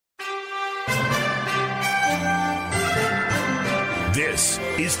This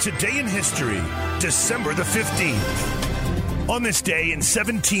is Today in History, December the 15th. On this day in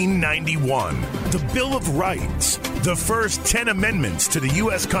 1791, the Bill of Rights, the first 10 amendments to the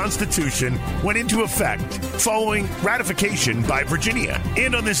U.S. Constitution, went into effect following ratification by Virginia.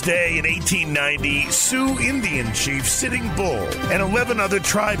 And on this day in 1890, Sioux Indian chief Sitting Bull and 11 other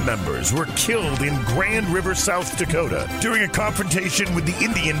tribe members were killed in Grand River, South Dakota during a confrontation with the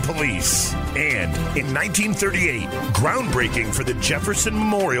Indian police. And in 1938, groundbreaking for the Jefferson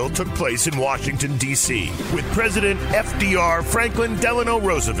Memorial took place in Washington, D.C., with President FDR Franklin Delano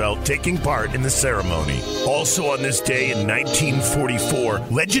Roosevelt taking part in the ceremony. Also on this day in 1944,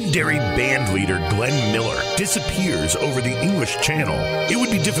 legendary band leader Glenn Miller disappears over the English Channel. It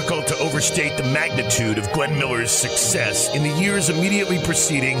would be difficult to overstate the magnitude of Glenn Miller's success in the years immediately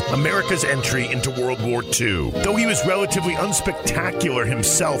preceding America's entry into World War II. Though he was relatively unspectacular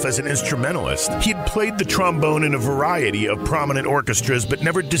himself as an instrumentalist, he had played the trombone in a variety of prominent orchestras but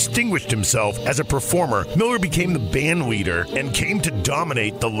never distinguished himself as a performer. Miller became the band leader and came to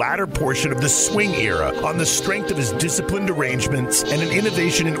dominate the latter portion of the swing era on the strength of his disciplined arrangements and an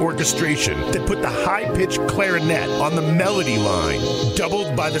innovation in orchestration that put the high-pitched clarinet on the melody line,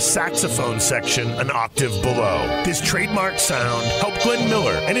 doubled by the saxophone section an octave below. This trademark sound helped Glenn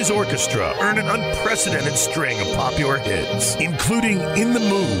Miller and his orchestra earn an unprecedented string of popular hits, including In the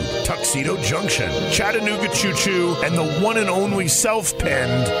Mood, Tuxedo Junction, Chattanooga Choo Choo, and the one and only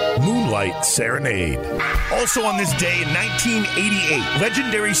self-penned Moonlight Serenade. Also on this day in 1988,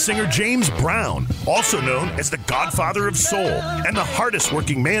 legendary singer James Brown, also known as the Godfather of Soul and the hardest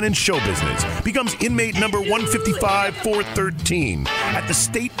working man in show business, becomes inmate number 155-413 at the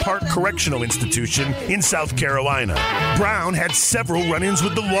State Park Correctional Institution in South Carolina. Brown had several run-ins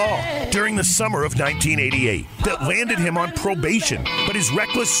with the law during the summer of 1988 that landed him on probation, but his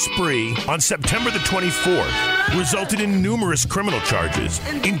reckless spree on September the 24th resulted in numerous criminal charges,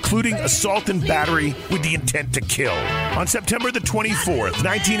 including assault and battery with the intent to kill. On September the 24th,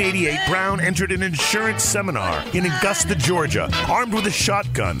 1988, Brown entered an insurance seminar in Augusta, Georgia, armed with a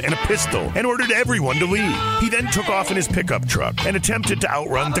shotgun and a pistol, and ordered everyone to leave. He then took off in his pickup truck and attempted to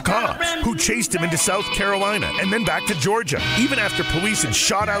outrun the cops, who chased him into South Carolina and then back to Georgia. Even after police had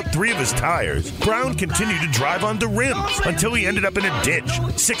shot out 3 of his tires, Brown continued to drive onto rims until he ended up in a ditch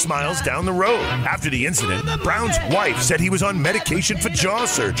 6 miles down the road. After the incident, Brown's wife said he was on medication for jaw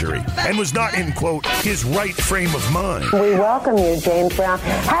surgery and was not in, quote, his right frame of mind. We welcome you, James Brown.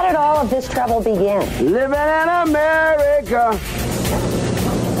 How did all of this trouble begin? Living in America.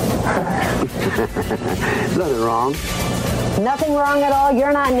 Nothing wrong. Nothing wrong at all.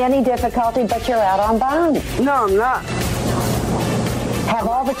 You're not in any difficulty, but you're out on bond. No, I'm not. Have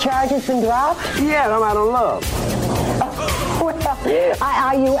all the charges been dropped? Yeah, I'm out of love. Well,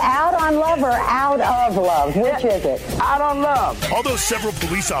 are you out on love or out of love? Which is it? Out on love. Although several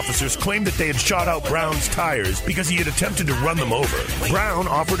police officers claimed that they had shot out Brown's tires because he had attempted to run them over, Brown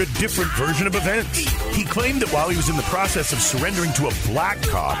offered a different version of events. He claimed that while he was in the process of surrendering to a black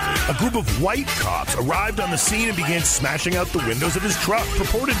cop, a group of white cops arrived on the scene and began smashing out the windows of his truck,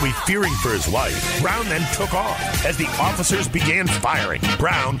 purportedly fearing for his life. Brown then took off as the officers began firing.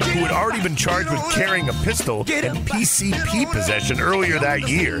 Brown, who had already been charged with carrying a pistol and PCP possession earlier that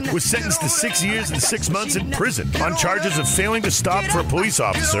year, was sentenced to 6 years and 6 months in prison on charges of failing to stop for a police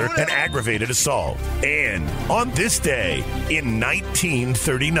officer and aggravated assault. And on this day in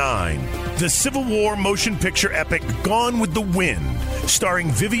 1939, the Civil War motion picture epic Gone with the Wind, starring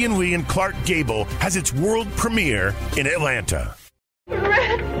Vivien Leigh and Clark Gable, has its world premiere in Atlanta.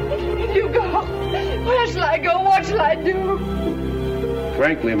 Red, you go. Where shall I go? What shall I do?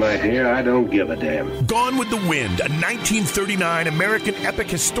 Frankly, my dear, I don't give a damn. Gone with the Wind, a 1939 American epic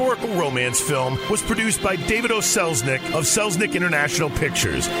historical romance film, was produced by David O. Selznick of Selznick International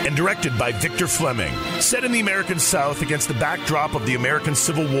Pictures and directed by Victor Fleming. Set in the American South against the backdrop of the American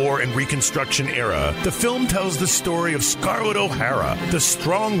Civil War and Reconstruction era, the film tells the story of Scarlett O'Hara, the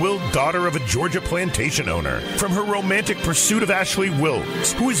strong-willed daughter of a Georgia plantation owner, from her romantic pursuit of Ashley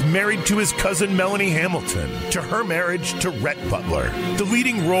Wilkes, who is married to his cousin Melanie Hamilton, to her marriage to Rhett Butler. The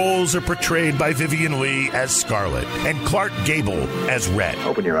leading roles are portrayed by Vivien Leigh as Scarlett and Clark Gable as Rhett.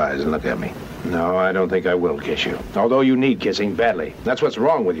 Open your eyes and look at me. No, I don't think I will kiss you. Although you need kissing badly. That's what's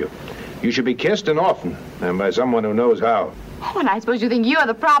wrong with you. You should be kissed and often, and by someone who knows how. Oh, and I suppose you think you're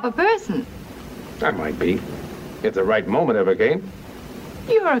the proper person. I might be, if the right moment ever came.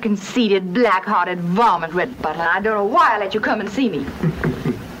 You're a conceited, black-hearted varmint, Rhett Butler. I don't know why I let you come and see me.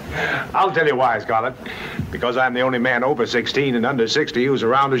 I'll tell you why, Scarlett. Because I'm the only man over 16 and under 60 who's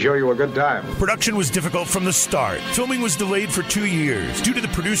around to show you a good time. Production was difficult from the start. Filming was delayed for 2 years due to the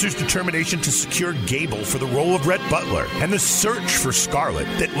producer's determination to secure Gable for the role of Rhett Butler and the search for Scarlett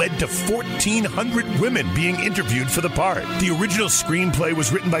that led to 1,400 women being interviewed for the part. The original screenplay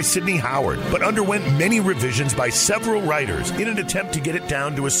was written by Sidney Howard, but underwent many revisions by several writers in an attempt to get it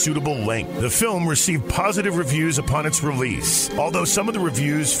down to a suitable length. The film received positive reviews upon its release, although some of the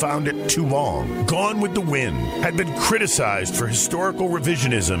reviews found it too long. Gone with the Wind had been criticized for historical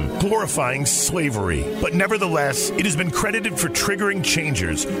revisionism, glorifying slavery, but nevertheless, it has been credited for triggering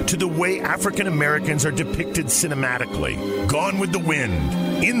changes to the way African Americans are depicted cinematically. Gone with the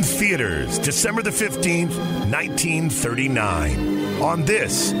Wind, in theaters, December the 15th, 1939. On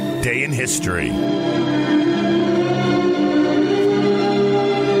this day in history.